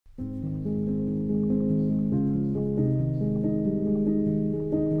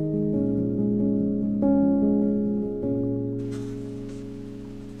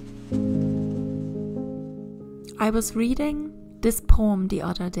I was reading this poem the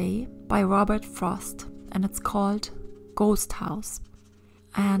other day by Robert Frost, and it's called Ghost House.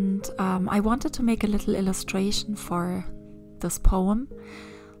 And I wanted to make a little illustration for this poem.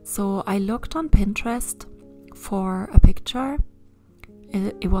 So I looked on Pinterest for a picture.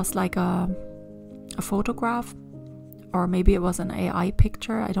 It was like a photograph, or maybe it was an AI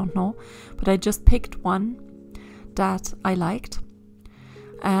picture, I don't know. But I just picked one that I liked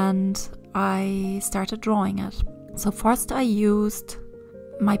and I started drawing it. So first I used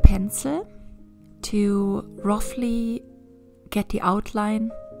my pencil to roughly get the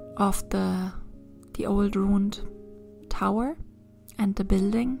outline of the old ruined tower and the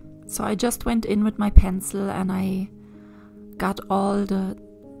building. So I just went in with my pencil and I got all the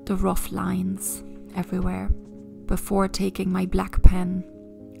rough lines everywhere before taking my black pen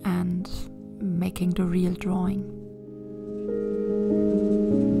and making the real drawing.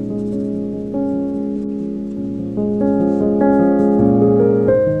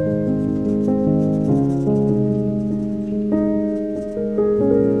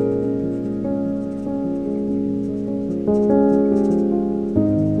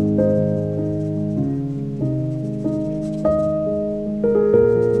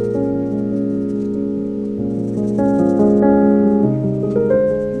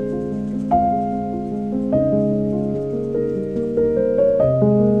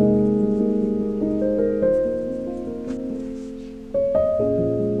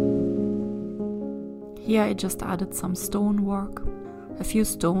 Here I just added some stonework, a few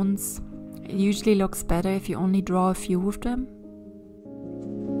stones. It usually looks better if you only draw a few of them.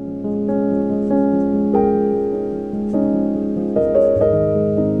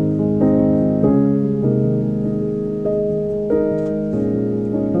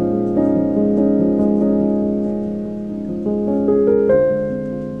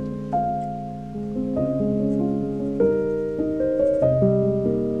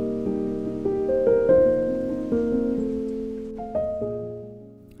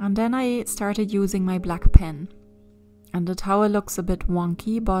 And then I started using my black pen, and the tower looks a bit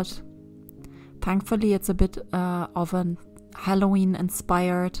wonky, but thankfully it's a bit of a Halloween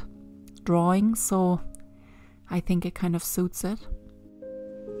inspired drawing, so I think it kind of suits it.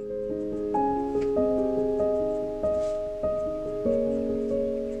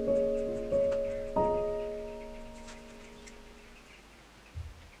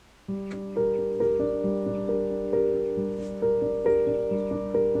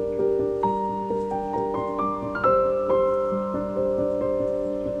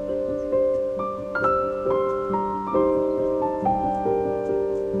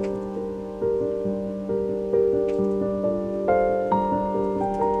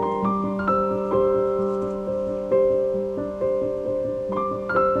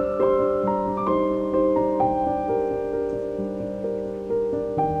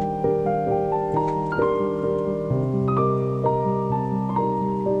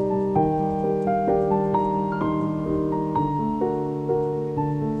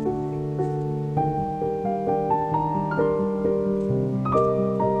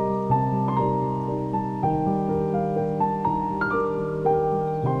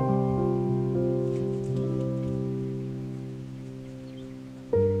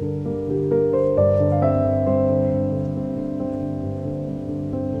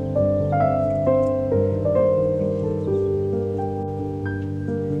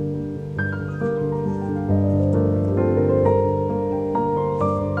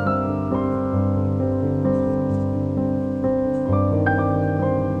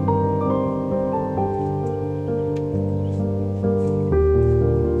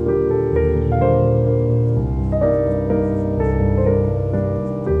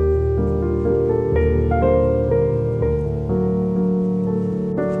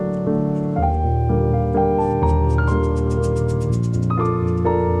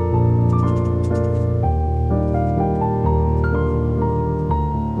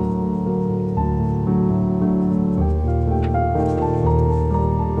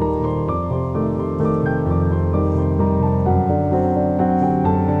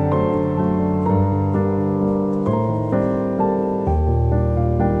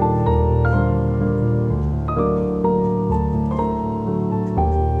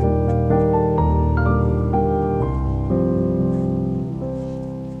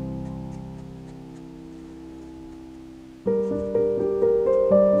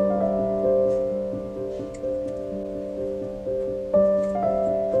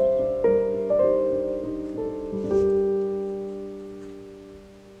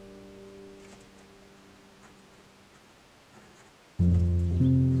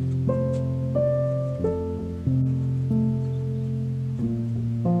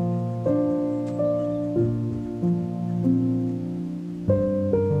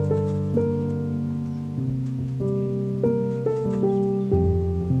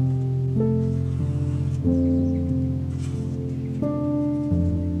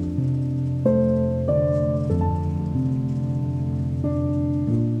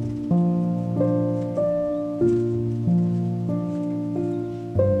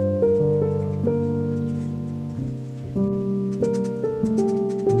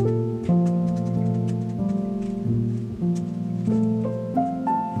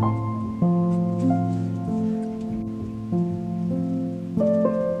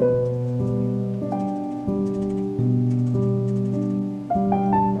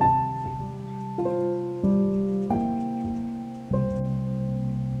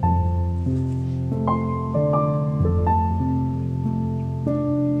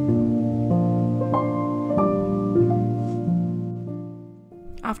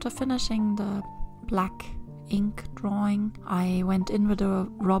 After finishing the black ink drawing, I went in with a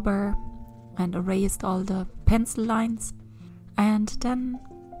rubber and erased all the pencil lines, and then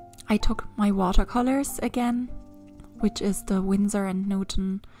I took my watercolors again, which is the Winsor &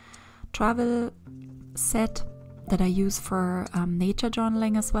 Newton travel set that I use for nature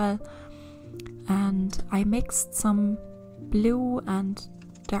journaling as well, and I mixed some blue and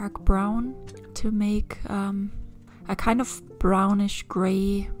dark brown to make a kind of brownish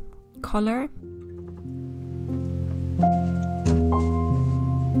grey color.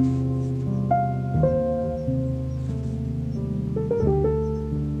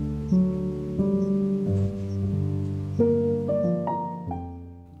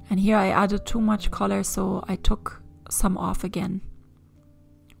 And here I added too much color, so I took some off again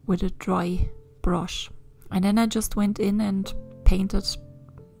with a dry brush. And then I just went in and painted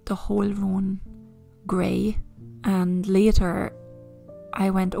the whole rune grey, and later I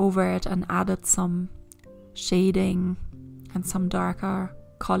went over it and added some shading and some darker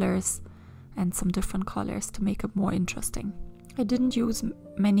colors and some different colors to make it more interesting. I didn't use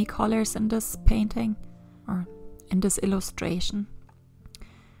many colors in this painting or in this illustration.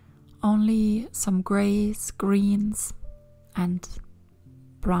 Only some greys, greens and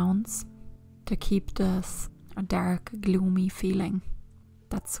browns to keep this dark, gloomy feeling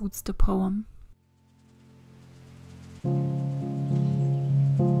that suits the poem.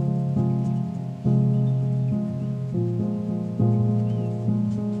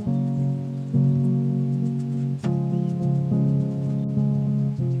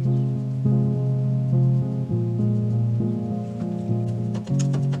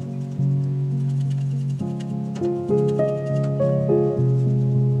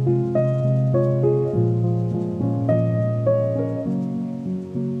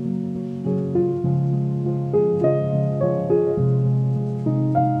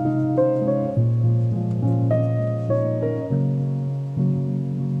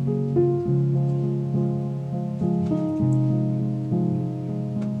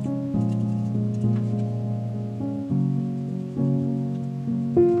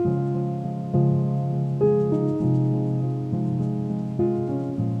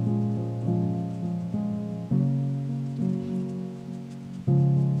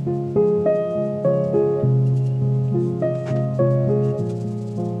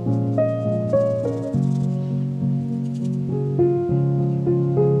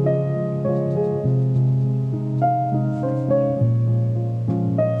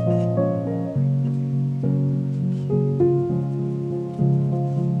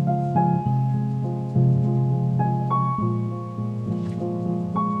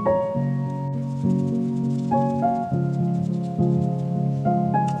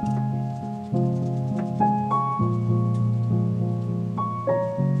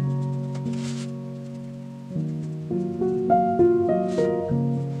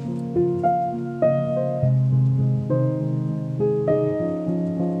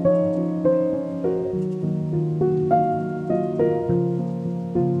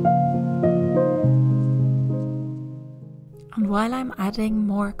 While I'm adding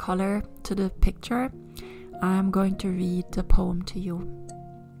more color to the picture, I'm going to read the poem to you.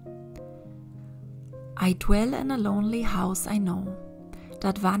 I dwell in a lonely house I know,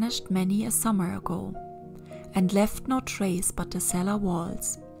 that vanished many a summer ago, and left no trace but the cellar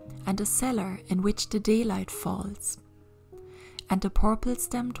walls, and a cellar in which the daylight falls, and the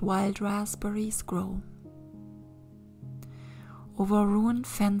purple-stemmed wild raspberries grow. Over ruined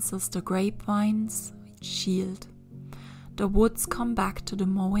fences the grapevines shield. The woods come back to the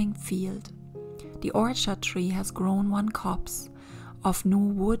mowing field. The orchard tree has grown one copse of new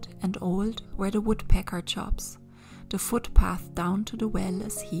wood and old where the woodpecker chops. The footpath down to the well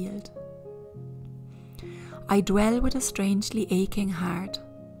is healed. I dwell with a strangely aching heart.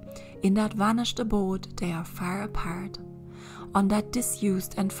 In that vanished abode they are far apart. On that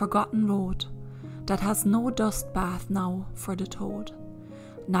disused and forgotten road that has no dust bath now for the toad.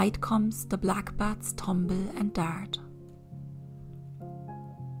 Night comes, the blackbats tumble and dart.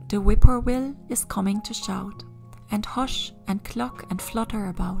 The whippoorwill is coming to shout, and hush and cluck and flutter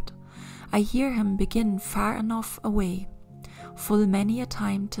about. I hear him begin far enough away, full many a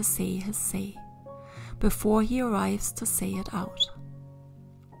time to say his say, before he arrives to say it out.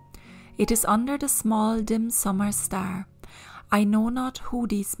 It is under the small dim summer star. I know not who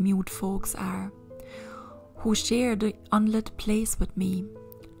these mute folks are, who share the unlit place with me,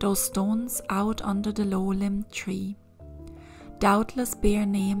 those stones out under the low-limbed tree. Doubtless bear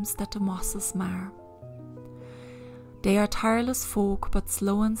names that the mosses mar. They are tireless folk, but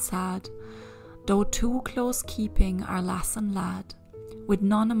slow and sad, though too close keeping are lass and lad, with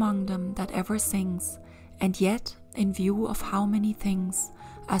none among them that ever sings, and yet, in view of how many things,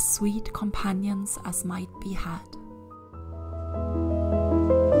 as sweet companions as might be had.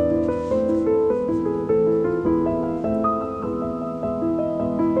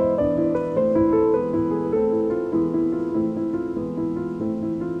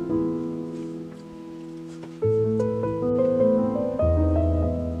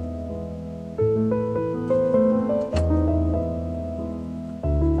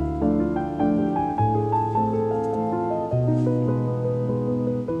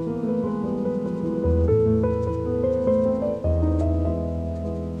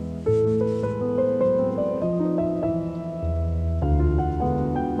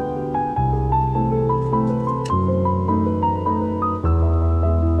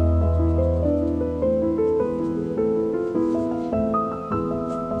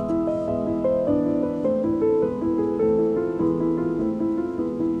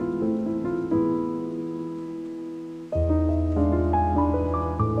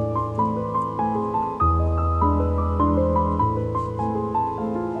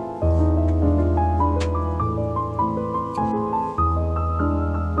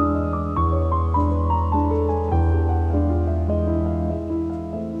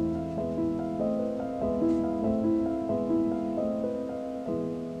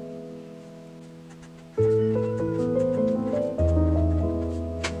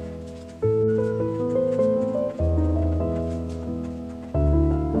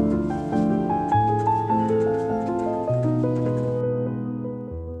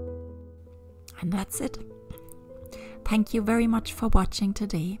 And that's it. Thank you very much for watching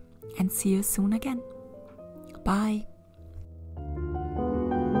today, and see you soon again. Bye.